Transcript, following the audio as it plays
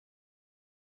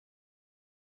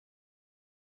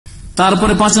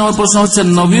তারপরে 5 নম্বর প্রশ্ন হচ্ছে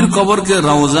নবীর কবরকে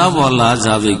রওজা বলা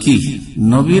যাবে কি?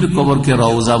 নবীর কবরকে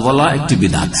রওজা বলা একটি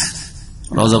বিদআত।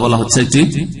 রওজা বলা হচ্ছে একটি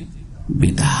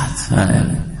বিদআত।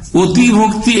 অতি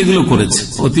ভক্তি এগুলো করেছে,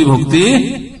 অতি ভক্তি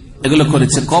এগুলো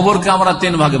করেছে। কবরকে আমরা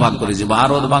 3 ভাগে ভাগ করেছি।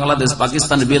 ভারত, বাংলাদেশ,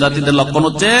 পাকিস্তান বিদাতীদের লক্ষণ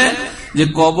হচ্ছে যে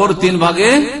কবর 3 ভাগে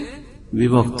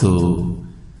বিভক্ত।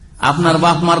 আপনার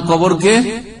বাপ মার কবরকে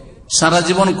সারা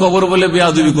জীবন কবর বলে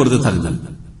বেয়াদবি করতে থাকবেন,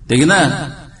 ঠিক না?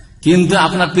 কিন্তু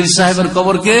আপনার পীর সাহেবের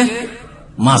কবরকে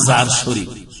মাজার শরীফ,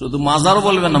 শুধু মাজার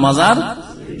বলবেন না, মাজার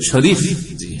শরীফ।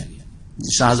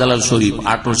 শাহজালাল শরীফ,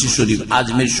 আটরশি শরীফ,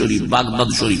 আজমের শরীফ, বাগদাদ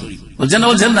শরীফ, বলছেন না?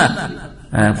 বলছেন না?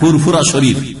 ফুরফুরা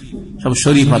শরীফ, সব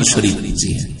শরীফ আর শরীফ।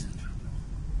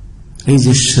 এই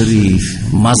যে শরীফ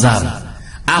মাজার,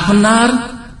 আপনার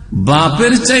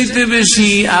বাপের চাইতে বেশি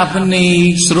আপনি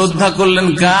শ্রদ্ধা করলেন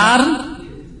কার?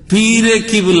 পীরে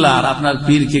কিবলার। আপনার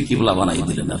পীরকে কিবলা বানাই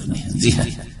দিলেন আপনি। জি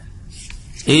হ্যাঁ,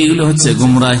 এইগুলো হচ্ছে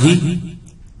গুমরাহি।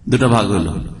 2টা ভাগ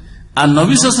হলো। আর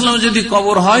নবী সাল্লাল্লাহু আলাইহি ওয়াসাল্লাম যদি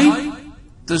কবর হয়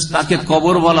তো তাকে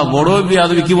কবর বলা বড়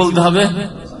বেয়াদবি। কি বলতে হবে?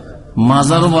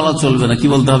 মাজারও বলা চলবে না, কি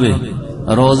বলতে হবে?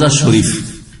 রওজা শরীফ।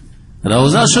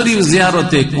 রওজা শরীফ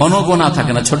জিয়ারতে কোনো গোনা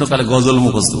থাকে না। ছোটকালে গজল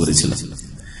মুখস্থ করেছিল,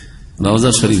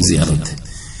 রওজা শরীফ জিয়ারতে।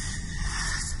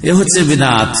 এ হচ্ছে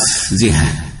বিদআত। জি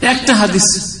হ্যাঁ, একটা হাদিস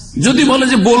যদি বলে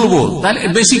যে বলবো, তাহলে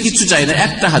বেশি কিছু চাই না,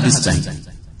 একটা হাদিস চাই।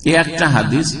 এই একটা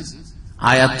হাদিস,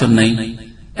 আয়াত তো নেই,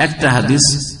 একটা হাদিস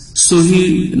সহি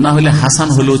না হলে হাসান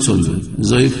হলেও চলবে,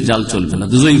 জয়ীফ জাল চলবে না।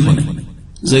 জয়ীফ নেই,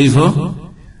 জয়ীফ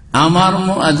আমার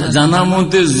জানা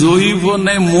মতে জয়ীফ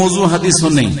নেই, মওযু হাদিসও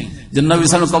নেই যে নবী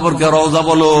সাল্লাল্লাহু আলাইহি ওয়াসাল্লাম কবরকে রওজা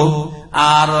বলো,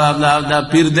 আর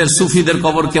পীরদের সুফিদের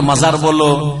কবরকে মাজার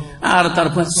বলো, আর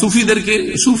তারপর সুফিদেরকে,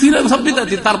 সুফিরা সব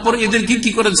বিদআতি, তারপর এদেরকে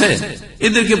কি করেছে?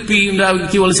 এদেরকে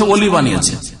কি বলেছে? ওলি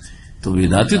বানিয়েছে। তো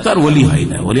বিদআতি তো আর ওলি হয়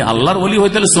না। ওলি আল্লাহর ওলি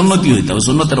হইতে হলে সুন্নতি হইতে হবে,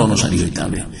 সুন্নতের অনুসারী হইতে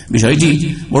হবে। বিষয়টি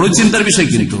বড় চিন্তার বিষয়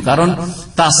কিন্তু, কারণ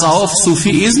তাসাউফ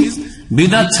সুফিইজম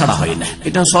বিদআত ছাড়া হয় না,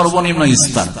 এটা সর্বনিম্ন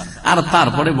স্তর। আর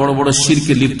তারপরে বড় বড়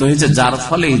শিরকে লিপ্ত হয়েছে, যার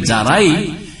ফলে যারাই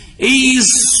এই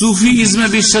সুফি ইজমে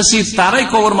বিশ্বাসী তারাই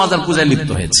কবর মাজার পূজায় লিপ্ত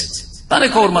হয়েছে, তারাই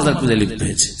কবর মাজার পূজায় লিপ্ত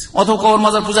হয়েছে। অথবা কবর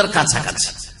মাজার পূজার কাছাকাছি।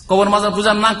 কবর মাজার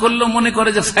পূজা না করলেও মনে করে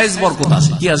যে ফাইজ বরকত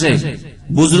আসে। কি আসে?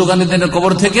 বুজরুগানীদের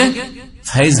কবর থেকে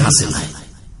ফাইজ হাসিল হয়।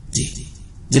 জি,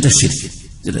 যেটা শিরক,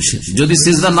 যেটা শিরক। যদি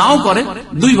সিজদা নাও করে,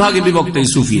 2 ভাগে বিভক্ত এই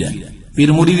সুফিরা।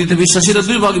 পীর মুরিদিতে বিশ্বাসীরা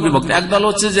 2 ভাগে বিভক্ত। একদল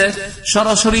হচ্ছে যে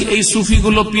সরাসরি এই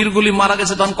সুফিগুলো, পীরগুলি মারা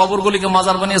গেছে তখন কবরগুলিকে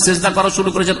মাজার বানিয়ে সিজদা করা শুরু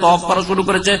করেছে, তওয়াফ করা শুরু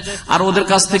করেছে, আর ওদের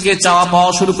কাছ থেকে চাওয়া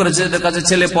পাওয়া শুরু করেছে, এদের কাছে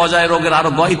ছেলে পাওয়া যায়, রোগের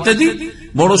আরোগ্য ইত্যাদি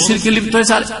বড় শিরকে লিপ্ত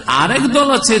হয়েছে। আর আরেক দল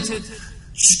আছে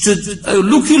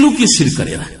লুকিয়ে লুকিয়ে শিরক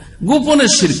করে, গোপনে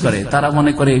শিরক করে। তারা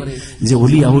মনে করে যে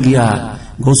ওলিয়া উলিয়া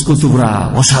গোসকুতুবরা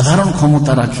অসাধারণ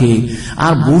ক্ষমতা রাখে,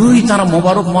 আর বড়ই তারা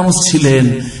মোবারক মানুষ ছিলেন,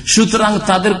 সুতরাং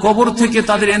তাদের কবর থেকে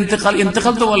তাদের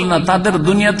ইন্তেকাল তো বলে না, তাদের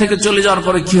দুনিয়া থেকে চলে যাওয়ার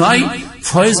পরে কি হয়?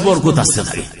 ফয়েজ বরকত আসতে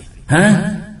থাকে। হ্যাঁ,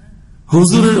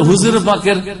 হুজুর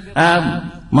পাকের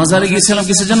মাজারে গিয়েছিলাম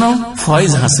কিসের জন্য?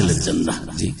 ফয়েজ হাসিলের জন্য।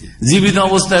 জীবিত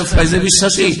অবস্থায় ফয়েজে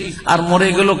বিশ্বাসী, আর মরে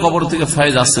গেল কবর থেকে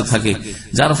ফয়েজ আসতে থাকে।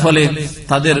 যার ফলে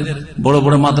তাদের বড়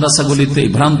বড় মাদ্রাসাগুলিতে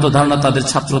ভ্রান্ত ধারণা তাদের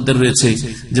ছাত্রদের রয়েছে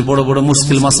যে বড় বড়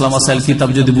মুশকিল মাসলা মাসাইল কিতাব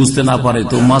যদি বুঝতে না পারে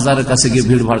তো মাজারের কাছে গিয়ে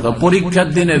ভিড়ভাড় করে। পরীক্ষার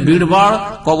দিনে ভিড়ভাড়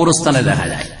কবরস্থানে দেখা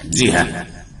যায়। জি হ্যাঁ,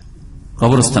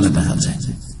 কবরস্থানে দেখা যায়।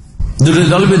 2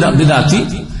 দল বিদআতি।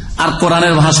 আর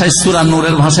কোরআনের ভাষায়, সূরা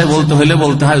নূরের ভাষায় বলতে হলে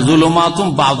বলতে হয় যুলুমাতুন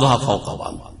বাযুহা ফাওকা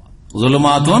বায,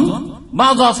 যুলুমাতুন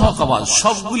বাযুহা ফাওকা বায।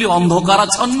 সবগুলি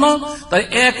অন্ধকারাচ্ছন্ন, তাই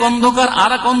এক অন্ধকার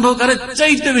আর এক অন্ধকারের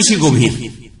চাইতে বেশি গভীর।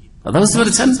 কথা বুঝতে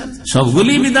পেরেছেন?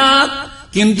 সবগুলি বিদআত,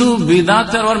 কিন্তু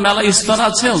বিদআতের আর মেলা স্তর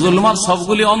আছে। যুলুমাত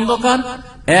সবগুলি অন্ধকার,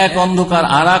 এক অন্ধকার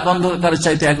আর এক অন্ধকারের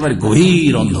চাইতে একবার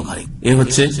গভীর অন্ধকার। এ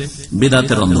হচ্ছে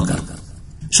বিদআতের অন্ধকার।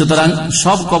 সুতরাং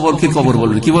সব কবরকে কবর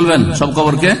বলবেন। কি বলবেন? সব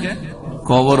কবরকে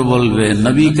কবর বলবে।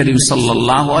 নবী করিম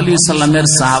সাল্লাল্লাহু আলাইহি সাল্লামের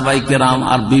সাহাবাই কেরাম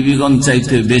আর বিবিগণ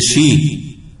চাইতে বেশি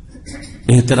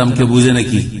এহতেরামকে বুঝে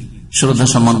নাকি, শ্রদ্ধা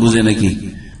সম্মান বুঝে নাকি?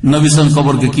 নবী সাল্লাল্লাহু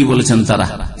কবরকে কি বলেছেন তারা?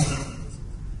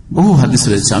 বহু হাদিস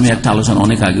রয়েছে। আমি একটা আলোচনা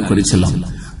অনেক আগে করেছিলাম,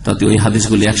 তাতে ওই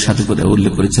হাদিসগুলি একসাথে করে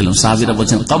উল্লেখ করেছিলাম। সাহাবীরা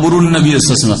বলছেন কবরুন নবী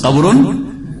সাল্লাল্লাহু আলাইহি ওয়াসাল্লাম, কবরুন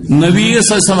নবী সাল্লাল্লাহু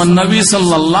আলাইহি ওয়াসাল্লাম, নবী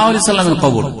সাল্লাল্লাহু আলাইহি সাল্লামের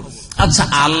কবর। আচ্ছা,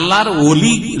 আল্লাহর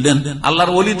ওলি,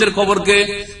 আল্লাহর ওলিদের কবরকে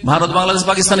ভারত, বাংলাদেশ,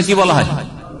 পাকিস্তানে কি বলা হয়?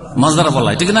 মাজার বলা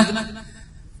হয়, ঠিক না?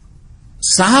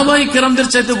 সাহাবাই কেরামদের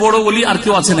চাইতে বড় ওলি আর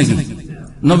কেউ আছে নাকি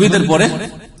নবীদের পরে?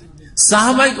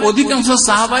 অধিকাংশ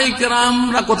সাহাবাই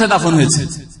কেরামরা কোথায় দাফন হয়েছে?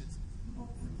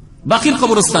 বাকির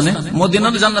কবরস্থানে,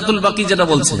 মদিনার জান্নাতুল বাকি যেটা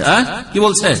বলছে। হ্যাঁ, কি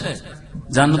বলছে?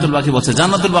 জান্নাতুল বাকি বলছে।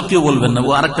 জান্নাতুল বাকিও বলবেন না, ও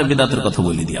আরেকটা বিদআতের কথা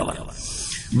বলে দিয়ে আবার।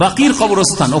 বাকির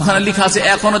কবরস্থান, ওখানে লেখা আছে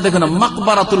এখনো দেখেন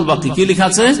মাকবারাতুল বাকি। কি লেখা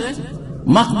আছে?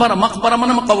 মাকবারা, মাকবারা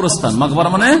মানে কবরস্থান, মাকবারা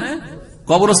মানে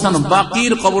কবরস্থান।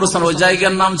 বাকির কবরস্থান ওই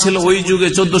জায়গার নাম ছিল ওই যুগে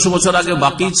 1400 বছর আগে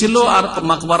বাকি ছিল, আর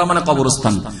মাকবারা মানে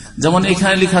কবরস্থান। যেমন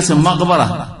এখানে লেখা আছে মাকবারা,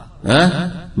 হ্যাঁ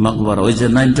মাকবারা, ওই যে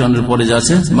 91 পরে যা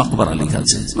আছে মাকবারা লেখা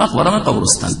আছে, মাকবারা মানে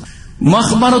কবরস্থান।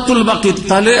 মাকবারাতুল বাকি,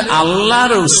 তাহলে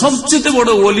আল্লাহর সবচেয়ে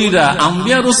বড় ওলিরা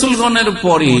আম্বিয়া রসুলগণের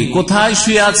পরে কোথায়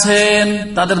শুয়ে আছেন,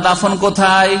 তাদের দাফন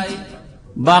কোথায়?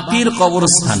 বাকির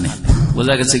কবরস্থানে।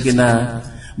 বোঝা গেছে কিনা?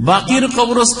 বাকির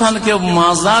কবরস্থানকে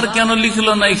মাজার কেন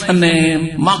লিখলো না এখানে,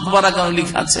 মাকবারা কেন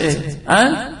লিখা আছে? হ্যাঁ,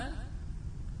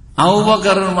 আবু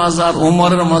বকরের মাজার,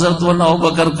 ওমরের মাজার, তো আবু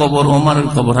বকর কবর, ওমরের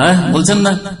কবর, হ্যাঁ বলছেন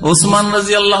না, ওসমান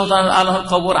রাদিয়াল্লাহু তাআলা আনহুর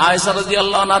কবর, আয়েশা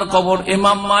রাদিয়াল্লাহু আনহার কবর,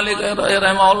 ইমাম মালিক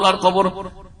রাহিমাহুল্লাহর কবর,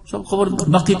 সব কবর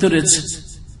বাকিতে রয়েছে।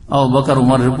 আবু বকর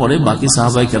ওমরের পরে বাকি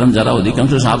সাহাবায়ে কেরাম যারা,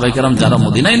 অধিকাংশ সাহাবায়ে কেরাম যারা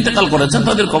মদিনায় ইন্তেকাল করেছেন,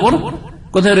 তাদের কবর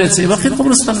কোথায় রয়েছে? বাকির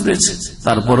কবরস্থান রয়েছে।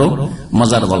 তারপরও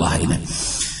মাজার বলা হয় না।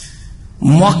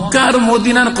 মক্কার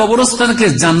মদিনার কবরস্থানকে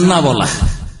জান্নাহ বলা,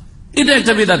 এটা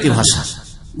একটা বিদাতি ভাষা।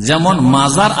 যেমন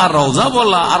মাজার আর রওজা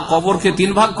বলা আর কবরকে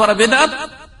 3 ভাগ করা বেদাত,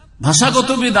 ভাষাগত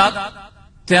বেদাত,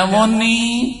 তেমনি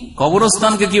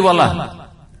কবরস্থানকে কি বলা?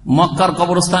 মক্কার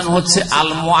কবরস্থান হচ্ছে আল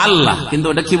মুআল্লা, কিন্তু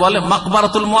এটা কি বলে?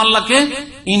 মাকবারাতুল মুআল্লাকে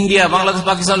ইন্ডিয়া, বাংলাদেশ,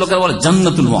 পাকিস্তান লোকেরা বলে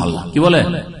জান্নাতুল মুআল্লা। কি বলে?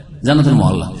 জান্নাতুল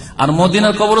মুআল্লা। আর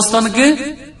মদিনার কবরস্থানকে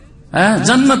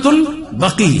জান্নাতুল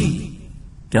বাকি।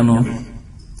 কেন?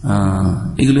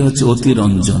 এগুলি হচ্ছে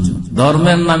অতিরঞ্জন।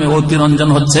 ধর্মের নামে অতিরঞ্জন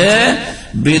হচ্ছে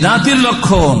বেদাতির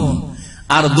লক্ষণ,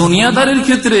 আর দুনিয়াদারির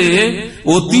ক্ষেত্রে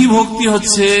অতি ভক্তি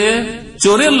হচ্ছে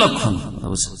চোরের লক্ষণ।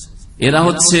 এরা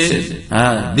হচ্ছে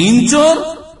দিন চোর,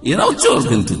 এরাও চোর,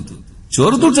 কিন্তু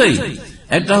চোর দুটাই।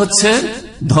 একটা হচ্ছে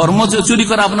ধর্ম চুরি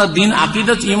করা, আপনার দিন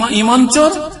আকীদা ঈমান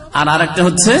চোর, আর আরেকটা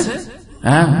হচ্ছে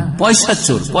পয়সা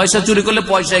চোর। পয়সা চুরি করলে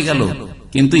পয়সায় গেল,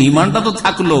 কিন্তু ইমানটা তো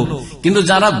থাকলো। কিন্তু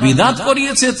যারা বিদাত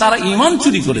করিয়েছে তারা ইমান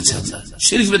চুরি করেছে,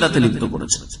 শিরক বিদাতে লিপ্ত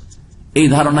করেছে। এই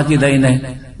ধারণা কি দেয় না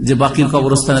যে বাকির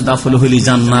কবরস্থানে দাফন হইলি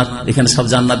জান্নাত, এখানে সব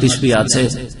জান্নাতি শুয়ে আছে।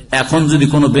 এখন যদি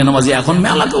কোনো বেনামাজি, এখন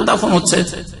মেলাকেও দাফন হচ্ছে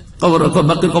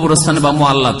বাকির কবরস্থানে বা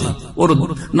মুআল্লাতে, ওর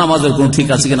নামাজের কোন ঠিক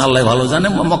আছে কিনা আল্লাহ ভালো জানে।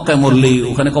 মক্কায় মরলেই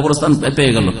ওখানে কবরস্থান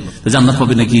পেয়ে গেল, জান্নাত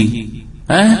পাবি নাকি?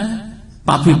 হ্যাঁ,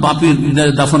 পাপির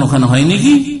দাফন ওখানে হয়নি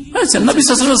কি? নবী সাল্লাল্লাহু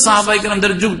আলাইহি ওয়াসাল্লাম সাহাবায়ে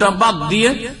কেরামদের যুগটা বাদ দিয়ে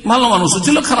ভালো মানুষ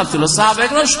ছিল, খারাপ ছিল, সাহাবায়ে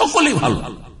কেরাম সকলেই ভালো।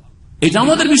 এটা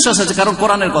আমাদের বিশ্বাস আছে, কারণ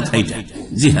কোরআনের কথা এটা।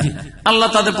 জি হ্যাঁ, আল্লাহ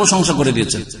তাদের প্রশংসা করে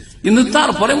দিয়েছেন। কিন্তু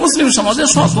তারপরে মুসলিম সমাজে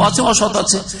সৎ আছে, অসৎ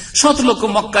আছে। সৎ লোক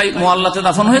মক্কায় মুআল্লাতে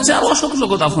দাফন হয়েছে, আর অসৎ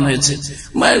লোক দাফন হয়েছে।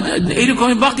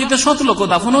 এইরকমই বাকিতে সৎ লোক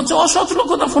দাফন হচ্ছে, অসৎ লোক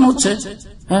দাফন হচ্ছে।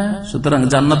 হ্যাঁ, সুতরাং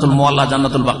জান্নাতুল মুআল্লা,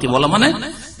 জান্নাতুল বাকি বলা মানে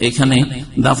এখানে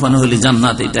দাফন হইলে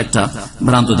জান্নাত, এটা একটা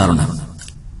ভ্রান্ত ধারণা।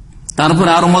 তারপরে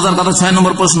আরো মজার কথা, 6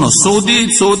 নম্বর প্রশ্ন,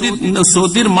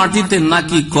 সৌদির মাটিতে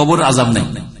নাকি কবর আযাব নেই?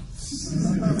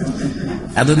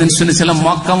 এতদিন শুনেছিলাম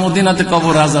মক্কা মদিনাতে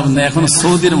কবর আযাব নেই, এখন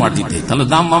সৌদির মাটিতে। তাহলে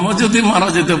দাম মামা যদি মারা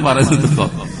যেতে পারে,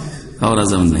 কবর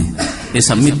আযাব নেই,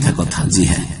 এসব মিথ্যা কথা। জি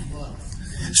হ্যাঁ,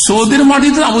 সৌদির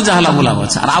মাটিতে আবু জাহাল আবুল আহাব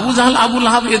আছে, আর আবু জাহাল আবুল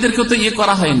আহাব এদেরকে তো ইয়ে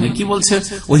করা হয়নি, কি বলছে,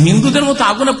 ও হিন্দুদের মতো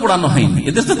আগুনে পোড়ানো হয়নি,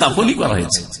 এদের তো দাফনই করা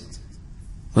হয়েছে।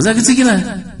 বোঝা গেছে কিনা?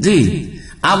 জি,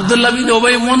 আব্দুল্লাহ বিন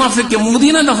উবাই মুনাফিককে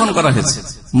মদিনায় দাফন করা হয়েছে।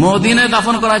 মদিনায়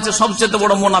দাফন করা হয়েছে সবচেয়ে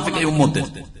বড় মুনাফিক এই উম্মতের,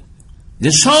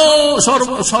 যে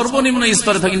সর্বনিম্ন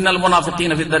স্তরে থাকে, ইন্নাল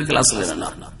মুনাফিকিনা ফি দারকিল আসফালি মিনান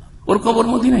নার, ওর কবর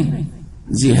মদিনায়।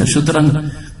 জি হ্যাঁ, সুতরাং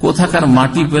কোথাকার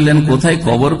মাটি পেলেন, কোথায়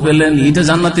কবর পেলেন, এটা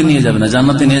জান্নাতে নিয়ে যাবে না।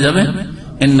 জান্নাতে নিয়ে যাবে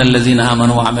ইন্নাল্লাযীনা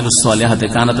আমানু ওয়া আমিলুস সালিহাতি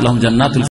কানাত লাহুম জান্নাতুল